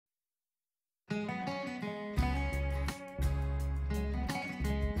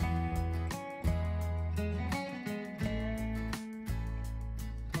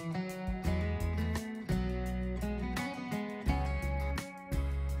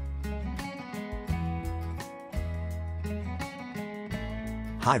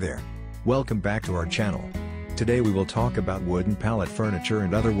Hi there. Welcome back to our channel. Today we will talk about wooden pallet furniture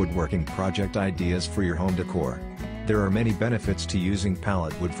and other woodworking project ideas for your home decor. There are many benefits to using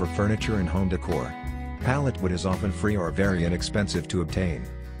pallet wood for furniture and home decor. Pallet wood is often free or very inexpensive to obtain.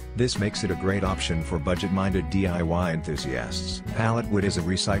 This makes it a great option for budget-minded DIY enthusiasts. Pallet wood is a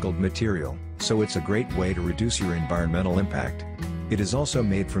recycled material, so it's a great way to reduce your environmental impact. It is also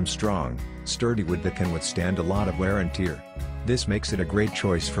made from strong, sturdy wood that can withstand a lot of wear and tear. This makes it a great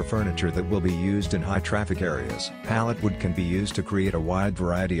choice for furniture that will be used in high-traffic areas. Pallet wood can be used to create a wide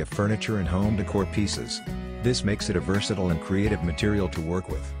variety of furniture and home decor pieces. This makes it a versatile and creative material to work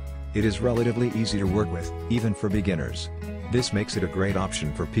with. It is relatively easy to work with, even for beginners. This makes it a great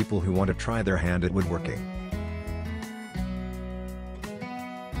option for people who want to try their hand at woodworking.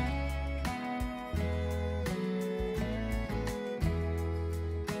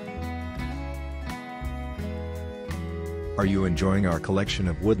 Are you enjoying our collection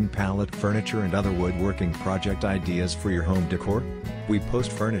of wooden pallet furniture and other woodworking project ideas for your home decor? We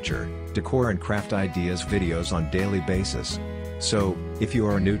post furniture, decor and craft ideas videos on daily basis. So, if you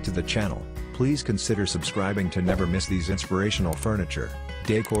are new to the channel, please consider subscribing to never miss these inspirational furniture,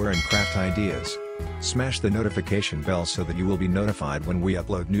 decor and craft ideas. Smash the notification bell so that you will be notified when we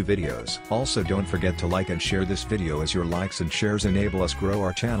upload new videos. Also, don't forget to like and share this video, as your likes and shares enable us grow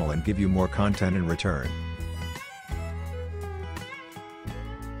our channel and give you more content in return.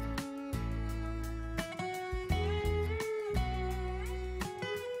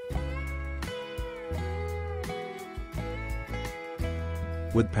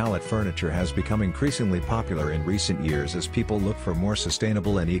 Wood pallet furniture has become increasingly popular in recent years as people look for more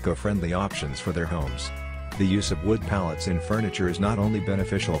sustainable and eco-friendly options for their homes. The use of wood pallets in furniture is not only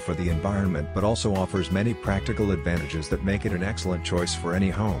beneficial for the environment but also offers many practical advantages that make it an excellent choice for any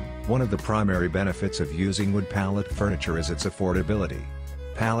home. One of the primary benefits of using wood pallet furniture is its affordability.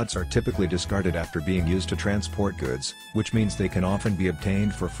 Pallets are typically discarded after being used to transport goods, which means they can often be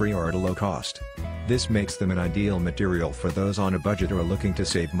obtained for free or at a low cost. This makes them an ideal material for those on a budget or looking to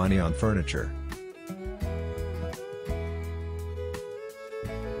save money on furniture.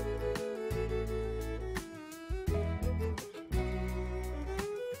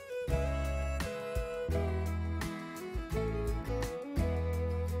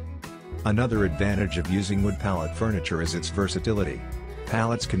 Another advantage of using wood pallet furniture is its versatility.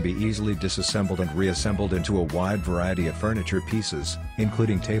 Pallets can be easily disassembled and reassembled into a wide variety of furniture pieces,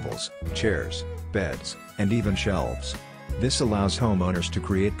 including tables, chairs, beds, and even shelves. This allows homeowners to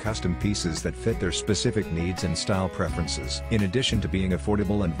create custom pieces that fit their specific needs and style preferences. In addition to being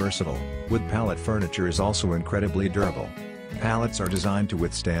affordable and versatile, wood pallet furniture is also incredibly durable. Pallets are designed to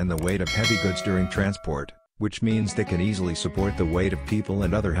withstand the weight of heavy goods during transport, which means they can easily support the weight of people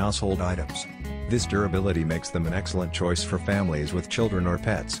and other household items. This durability makes them an excellent choice for families with children or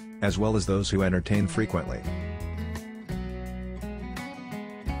pets, as well as those who entertain frequently.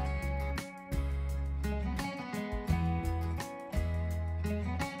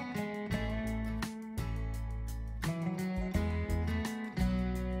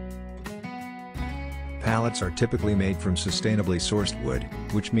 Pallets are typically made from sustainably sourced wood,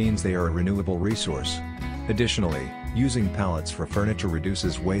 which means they are a renewable resource. Additionally, using pallets for furniture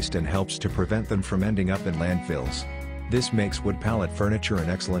reduces waste and helps to prevent them from ending up in landfills. This makes wood pallet furniture an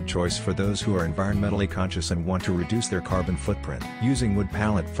excellent choice for those who are environmentally conscious and want to reduce their carbon footprint. Using wood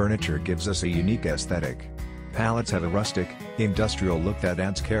pallet furniture gives us a unique aesthetic. Pallets have a rustic, industrial look that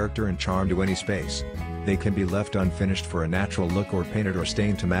adds character and charm to any space. They can be left unfinished for a natural look or painted or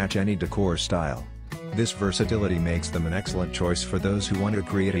stained to match any decor style. This versatility makes them an excellent choice for those who want to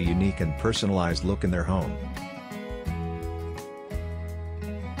create a unique and personalized look in their home.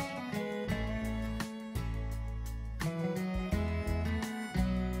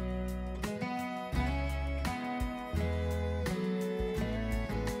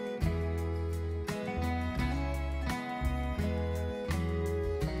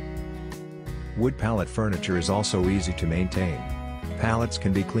 Wood pallet furniture is also easy to maintain. Pallets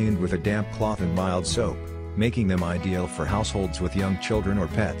can be cleaned with a damp cloth and mild soap, making them ideal for households with young children or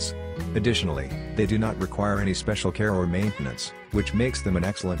pets. Additionally, they do not require any special care or maintenance, which makes them an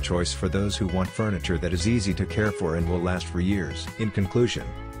excellent choice for those who want furniture that is easy to care for and will last for years. In conclusion,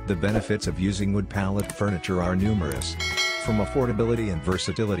 the benefits of using wood pallet furniture are numerous. From affordability and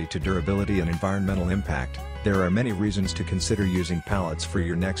versatility to durability and environmental impact, there are many reasons to consider using pallets for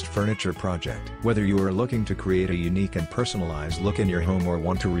your next furniture project. Whether you are looking to create a unique and personalized look in your home or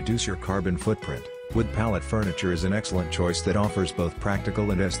want to reduce your carbon footprint, wood pallet furniture is an excellent choice that offers both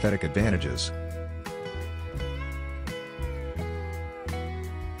practical and aesthetic advantages.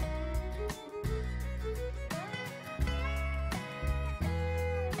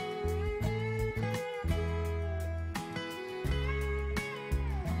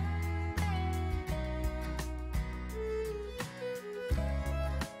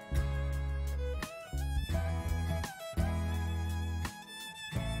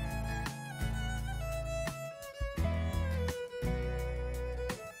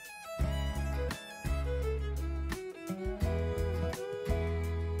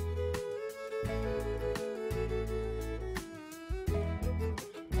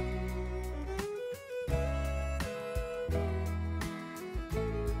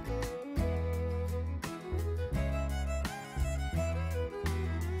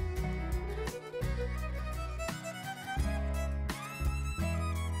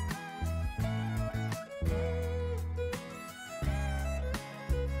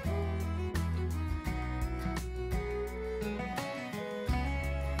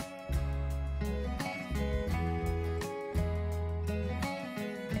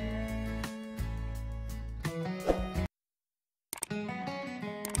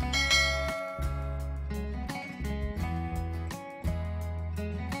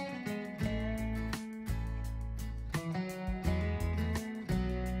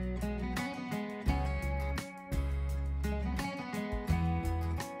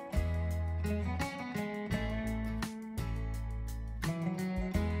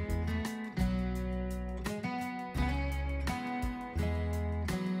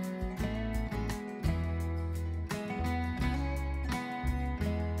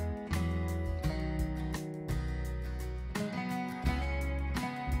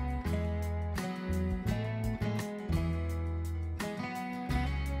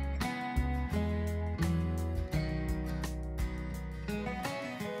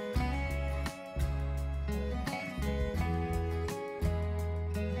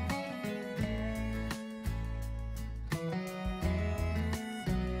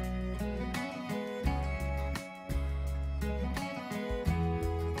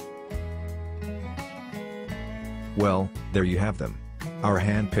 Well, there you have them. Our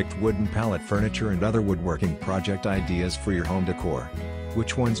hand-picked wooden pallet furniture and other woodworking project ideas for your home decor.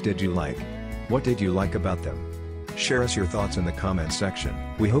 Which ones did you like? What did you like about them? Share us your thoughts in the comments section.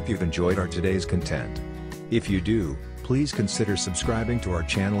 We hope you've enjoyed our today's content. If you do, please consider subscribing to our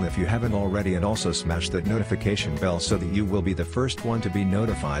channel if you haven't already, and also smash that notification bell so that you will be the first one to be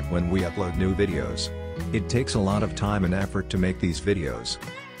notified when we upload new videos. It takes a lot of time and effort to make these videos.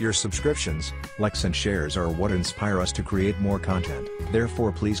 Your subscriptions, likes and shares are what inspire us to create more content.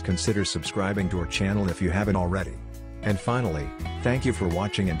 Therefore, please consider subscribing to our channel if you haven't already. And finally, thank you for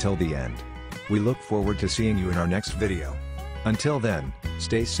watching until the end. We look forward to seeing you in our next video. Until then,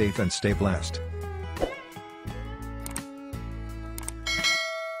 stay safe and stay blessed.